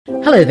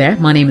Hello there,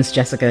 my name is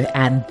Jessica,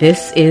 and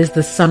this is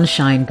the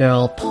Sunshine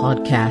Girl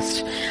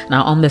podcast.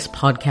 Now, on this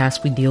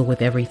podcast, we deal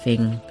with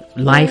everything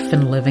life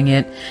and living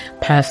it,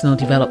 personal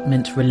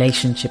development,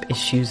 relationship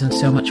issues, and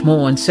so much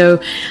more. And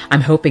so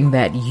I'm hoping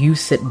that you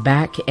sit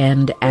back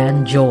and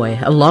enjoy.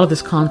 A lot of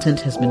this content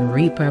has been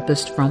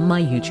repurposed from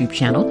my YouTube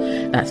channel.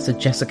 That's the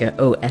Jessica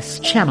OS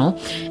channel.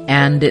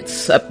 And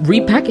it's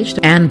repackaged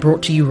and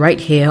brought to you right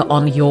here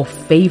on your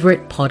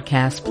favorite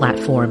podcast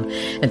platform.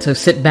 And so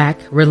sit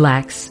back,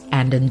 relax,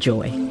 and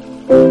enjoy.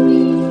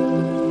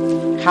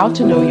 How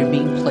to know you're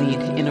being played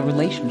in a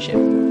relationship.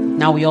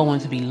 Now, we all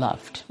want to be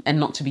loved and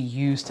not to be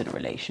used in a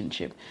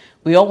relationship.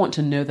 We all want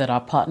to know that our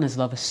partners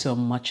love us so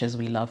much as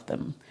we love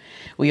them.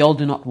 We all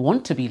do not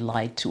want to be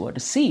lied to or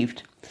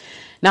deceived.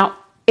 Now,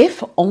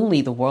 if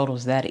only the world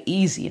was that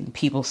easy and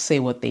people say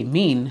what they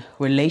mean,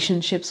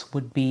 relationships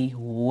would be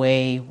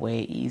way,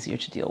 way easier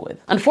to deal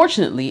with.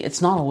 Unfortunately,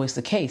 it's not always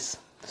the case.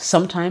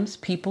 Sometimes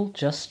people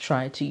just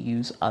try to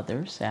use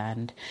others,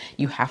 and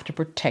you have to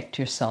protect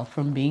yourself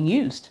from being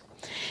used.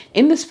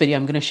 In this video,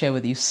 I'm going to share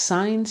with you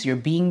signs you're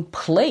being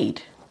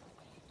played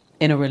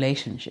in a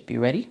relationship.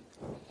 You ready?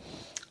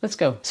 Let's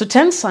go. So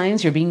 10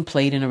 signs you're being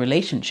played in a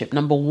relationship.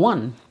 Number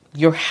 1,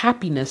 your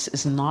happiness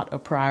is not a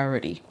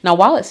priority. Now,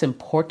 while it's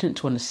important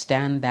to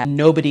understand that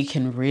nobody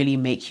can really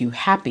make you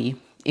happy,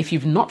 if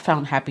you've not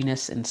found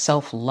happiness and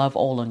self-love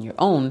all on your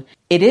own,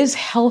 it is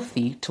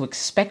healthy to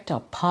expect our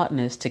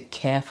partners to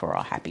care for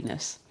our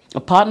happiness. A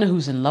partner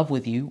who's in love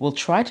with you will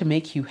try to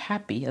make you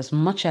happy as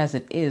much as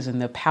it is in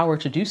their power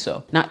to do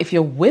so. Now, if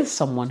you're with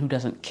someone who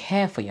doesn't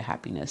care for your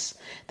happiness,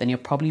 then you're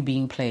probably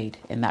being played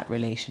in that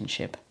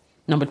relationship.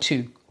 Number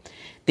 2,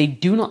 they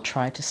do not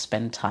try to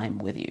spend time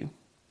with you.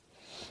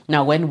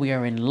 Now, when we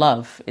are in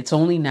love, it's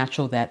only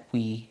natural that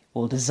we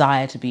will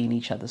desire to be in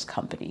each other's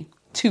company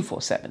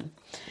 24/7.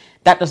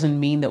 That doesn't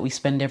mean that we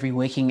spend every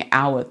waking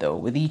hour, though,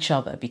 with each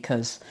other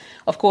because,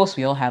 of course,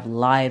 we all have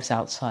lives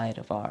outside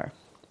of our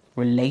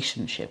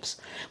relationships.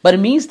 But it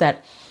means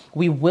that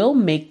we will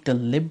make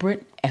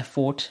deliberate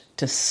effort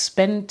to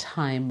spend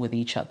time with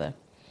each other.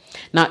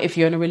 Now, if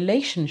you're in a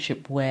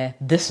relationship where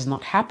this is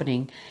not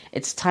happening,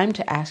 it's time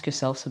to ask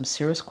yourself some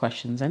serious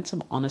questions and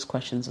some honest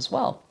questions as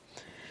well.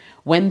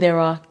 When there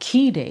are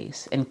key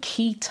days and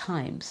key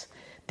times,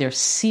 they're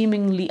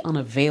seemingly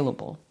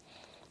unavailable,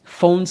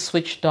 phone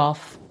switched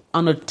off,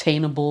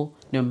 unattainable,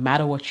 no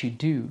matter what you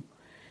do,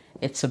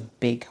 it's a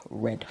big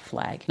red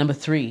flag. Number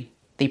 3,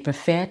 they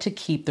prefer to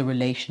keep the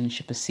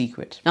relationship a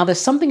secret. Now, there's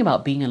something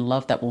about being in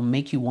love that will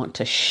make you want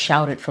to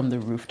shout it from the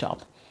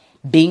rooftop.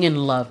 Being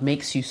in love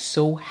makes you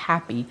so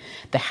happy,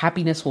 the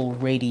happiness will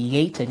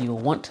radiate and you'll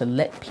want to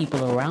let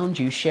people around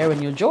you share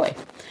in your joy.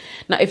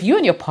 Now, if you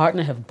and your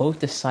partner have both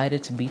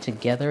decided to be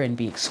together and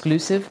be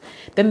exclusive,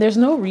 then there's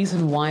no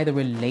reason why the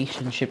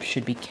relationship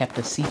should be kept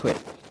a secret.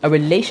 A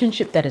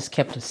relationship that is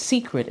kept a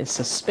secret is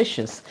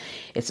suspicious.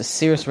 It's a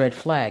serious red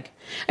flag.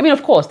 I mean,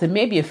 of course, there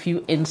may be a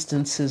few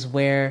instances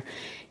where,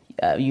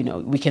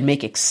 we can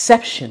make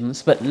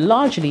exceptions, but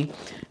largely,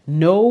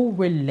 no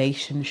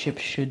relationship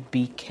should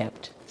be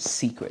kept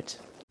secret.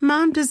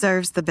 Mom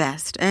deserves the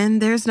best,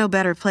 and there's no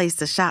better place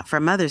to shop for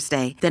Mother's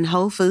Day than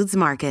Whole Foods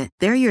Market.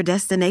 They're your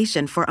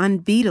destination for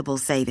unbeatable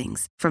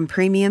savings, from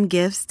premium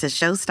gifts to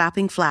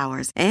show-stopping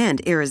flowers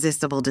and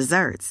irresistible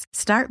desserts.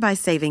 Start by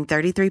saving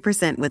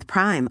 33% with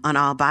Prime on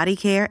all body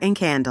care and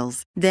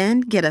candles.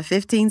 Then get a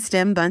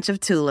 15-stem bunch of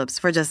tulips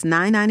for just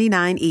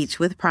 $9.99 each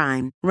with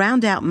Prime.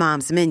 Round out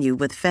Mom's menu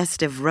with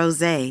festive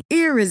rosé,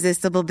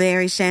 irresistible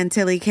berry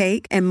chantilly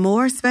cake, and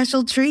more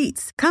special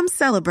treats. Come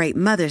celebrate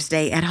Mother's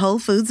Day at Whole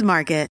Foods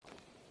Market.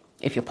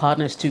 If your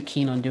partner is too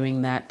keen on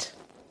doing that,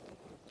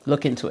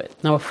 look into it.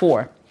 Number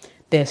 4,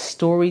 their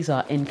stories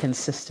are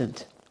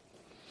inconsistent.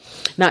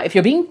 Now, if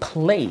you're being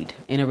played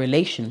in a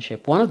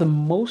relationship, one of the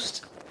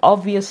most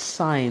obvious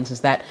signs is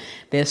that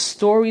their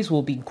stories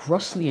will be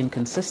grossly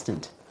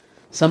inconsistent.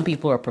 Some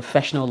people are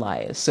professional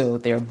liars, so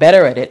they're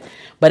better at it.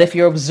 But if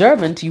you're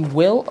observant, you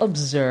will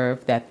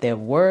observe that their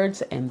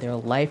words and their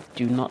life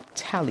do not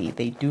tally.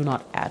 They do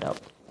not add up.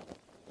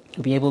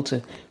 You'll be able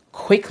to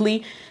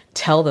quickly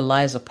tell the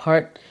lies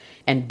apart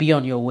and be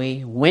on your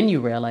way when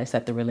you realize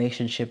that the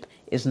relationship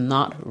is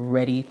not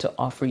ready to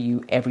offer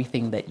you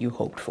everything that you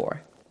hoped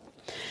for.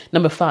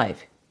 Number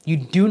 5, you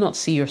do not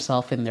see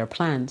yourself in their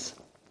plans.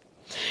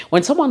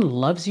 When someone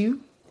loves you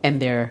and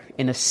they're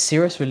in a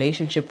serious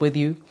relationship with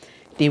you,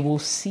 they will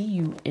see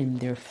you in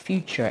their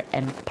future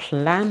and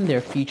plan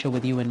their future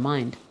with you in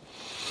mind.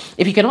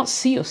 If you cannot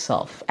see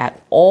yourself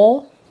at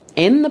all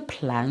in the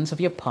plans of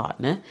your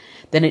partner,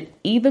 then it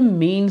either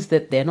means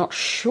that they're not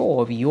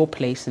sure of your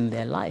place in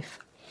their life.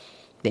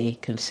 They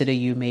consider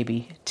you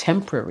maybe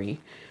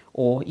temporary,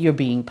 or you're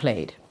being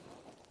played.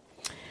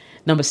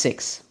 Number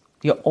 6,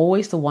 you're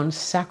always the one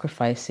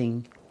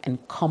sacrificing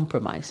and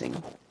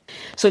compromising.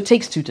 So it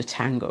takes two to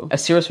tango. A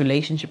serious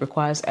relationship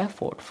requires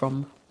effort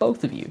from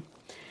both of you.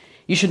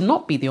 You should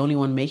not be the only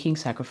one making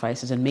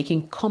sacrifices and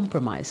making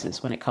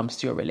compromises when it comes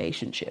to your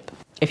relationship.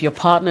 If your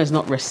partner is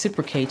not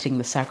reciprocating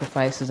the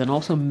sacrifices and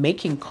also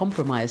making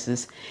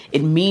compromises,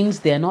 it means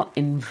they're not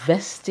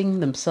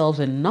investing themselves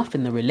enough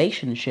in the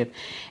relationship,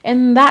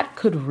 and that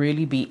could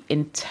really be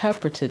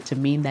interpreted to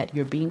mean that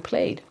you're being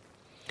played.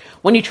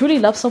 When you truly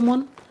love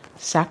someone,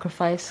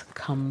 sacrifice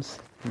comes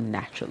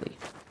naturally.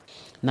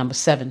 Number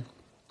 7.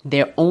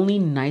 They're only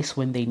nice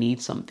when they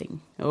need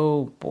something.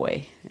 Oh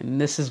boy. And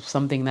this is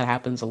something that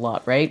happens a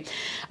lot, right?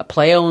 A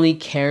player only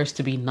cares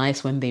to be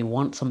nice when they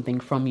want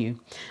something from you.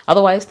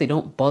 Otherwise, they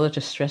don't bother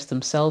to stress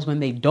themselves when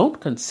they don't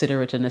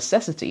consider it a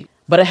necessity.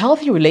 But a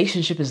healthy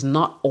relationship is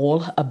not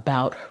all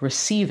about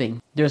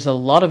receiving. There's a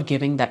lot of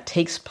giving that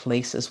takes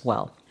place as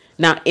well.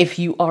 Now, if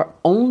you are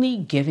only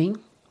giving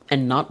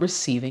and not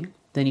receiving,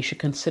 then you should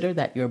consider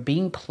that you're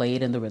being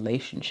played in the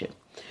relationship.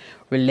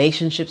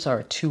 Relationships are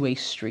a two-way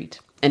street.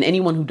 And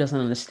anyone who doesn't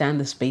understand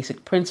this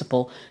basic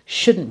principle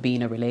shouldn't be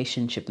in a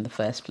relationship in the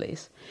first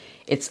place.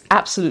 It's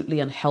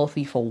absolutely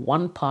unhealthy for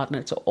one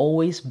partner to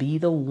always be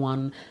the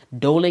one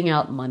doling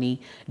out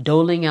money,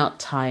 doling out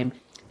time,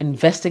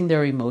 investing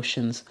their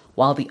emotions,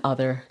 while the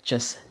other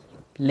just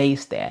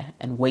lays there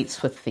and waits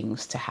for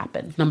things to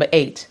happen. Number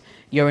 8,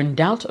 you're in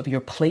doubt of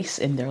your place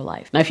in their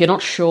life. Now, if you're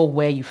not sure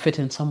where you fit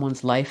in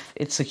someone's life,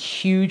 it's a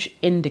huge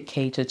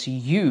indicator to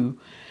you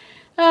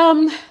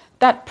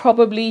that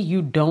probably you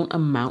don't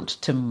amount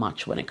to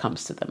much when it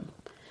comes to them.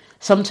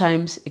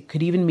 Sometimes it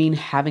could even mean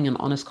having an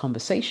honest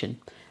conversation.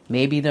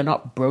 Maybe they're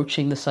not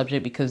broaching the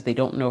subject because they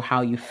don't know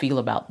how you feel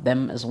about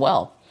them as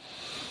well.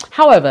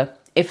 However,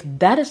 if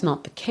that is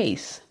not the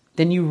case,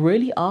 then you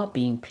really are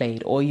being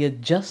played, or you're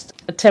just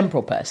a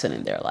temporal person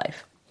in their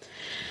life.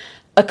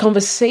 A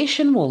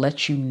conversation will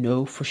let you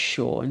know for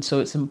sure, and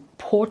so it's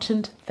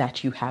important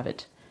that you have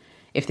it.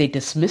 If they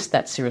dismiss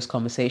that serious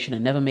conversation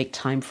and never make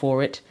time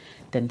for it,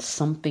 then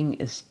something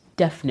is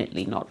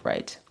definitely not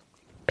right.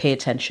 Pay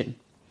attention.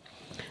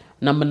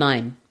 Number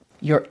 9,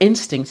 your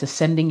instinct is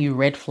sending you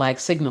red flag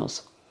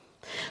signals.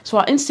 So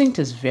our instinct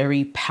is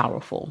very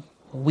powerful.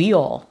 We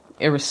all,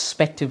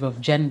 irrespective of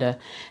gender,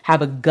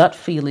 have a gut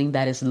feeling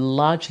that is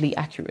largely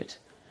accurate.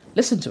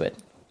 Listen to it.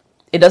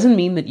 It doesn't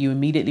mean that you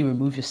immediately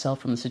remove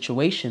yourself from the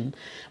situation,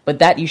 but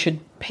that you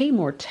should pay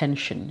more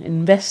attention,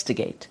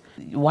 investigate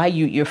why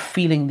you're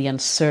feeling the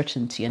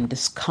uncertainty and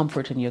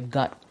discomfort in your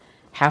gut.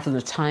 Half of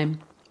the time,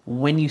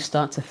 when you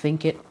start to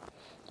think it,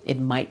 it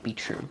might be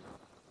true.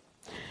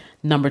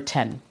 Number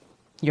 10,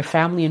 your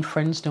family and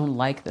friends don't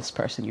like this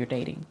person you're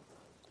dating.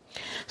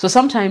 So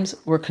sometimes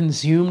we're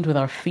consumed with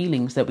our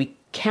feelings that we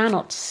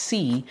cannot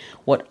see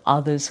what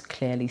others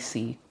clearly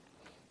see.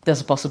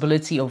 There's a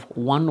possibility of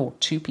 1 or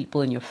 2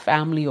 people in your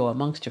family or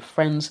amongst your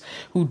friends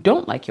who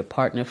don't like your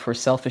partner for a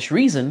selfish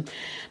reason.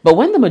 But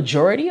when the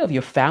majority of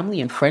your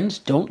family and friends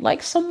don't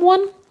like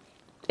someone,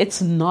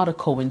 it's not a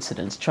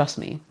coincidence, trust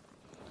me.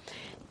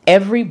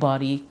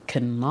 Everybody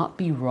cannot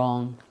be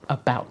wrong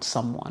about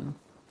someone.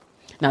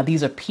 Now,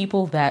 these are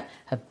people that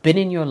have been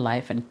in your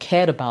life and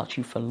cared about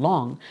you for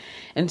long.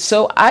 And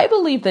so I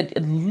believe that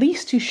at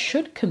least you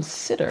should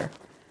consider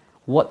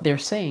what they're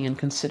saying and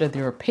consider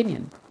their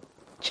opinion.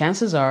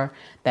 Chances are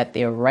that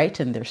they're right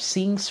and they're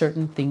seeing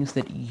certain things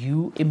that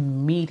you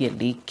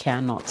immediately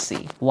cannot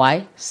see.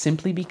 Why?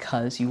 Simply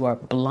because you are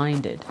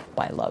blinded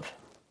by love.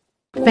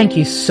 Thank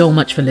you so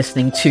much for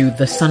listening to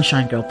the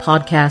Sunshine Girl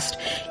podcast.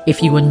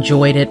 If you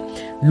enjoyed it,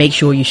 make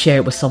sure you share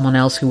it with someone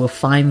else who will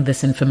find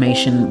this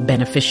information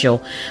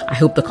beneficial. I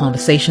hope the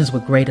conversations were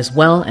great as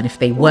well. And if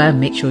they were,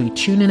 make sure you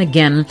tune in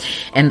again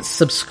and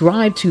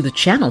subscribe to the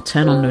channel.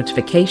 Turn on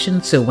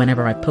notifications so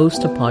whenever I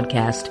post a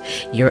podcast,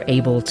 you're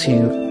able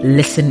to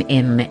listen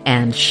in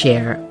and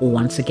share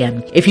once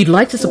again. If you'd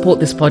like to support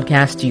this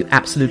podcast, you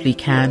absolutely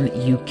can.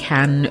 You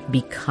can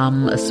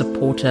become a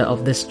supporter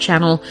of this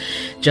channel.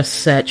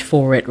 Just search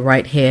for it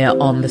right here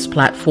on this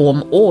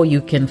platform, or you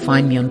can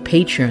find me on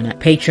Patreon at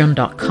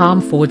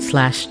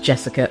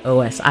patreon.com/Jessica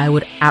OS. I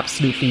would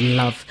absolutely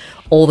love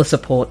all the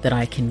support that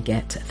I can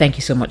get. Thank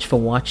you so much for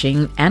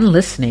watching and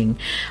listening.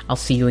 I'll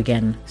see you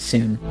again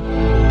soon.